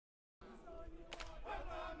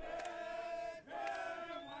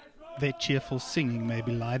Their cheerful singing may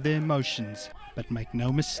belie their emotions, but make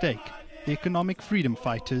no mistake, the economic freedom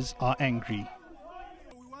fighters are angry.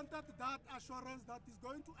 We wanted that assurance that is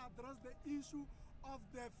going to address the issue of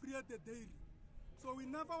the Free the Dairy. So we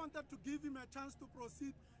never wanted to give him a chance to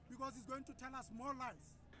proceed because he's going to tell us more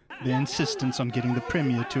lies. Their insistence on getting the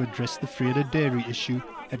Premier to address the Free the Dairy issue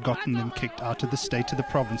had gotten them kicked out of the State of the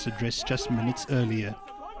Province address just minutes earlier.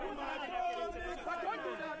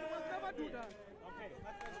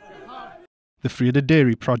 The Free the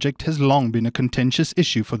Dairy project has long been a contentious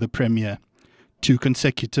issue for the Premier. 2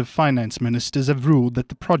 consecutive finance ministers have ruled that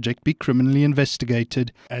the project be criminally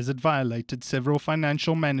investigated, as it violated several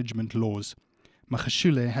financial management laws.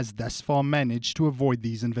 Magashule has thus far managed to avoid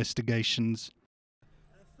these investigations.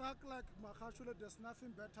 A fact like Magashule, there's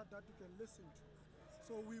nothing better that you can listen to.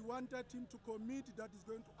 So we wanted him to commit that is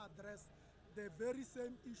going to address the very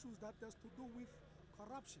same issues that has to do with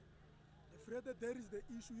corruption. The Free the Dairy is the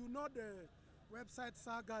issue. You know, the website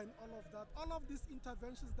saga and all of that. All of these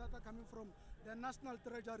interventions that are coming from the National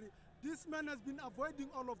Treasury, this man has been avoiding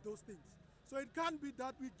all of those things. So it can't be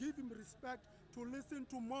that we give him respect to listen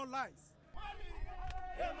to more lies.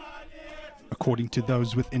 According to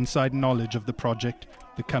those with inside knowledge of the project,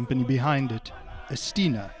 the company behind it,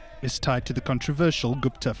 Estina, is tied to the controversial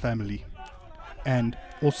Gupta family, and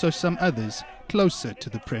also some others closer to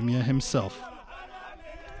the Premier himself.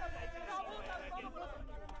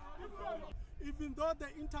 Even though the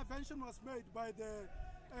intervention was made by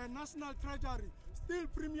the National Treasury, still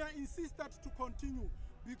Premier insisted to continue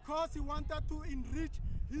because he wanted to enrich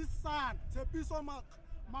his son, Tshepiso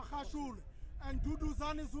Magashule, and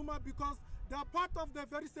Duduzane Zuma, because they are part of the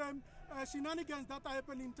very same shenanigans that are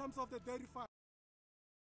happening in terms of the dairy farm.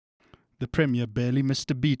 The Premier barely missed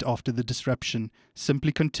a beat after the disruption,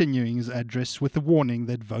 simply continuing his address with a warning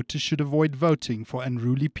that voters should avoid voting for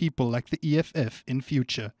unruly people like the EFF in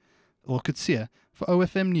future. Earl Coetzee for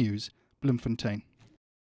OFM News, Bloemfontein.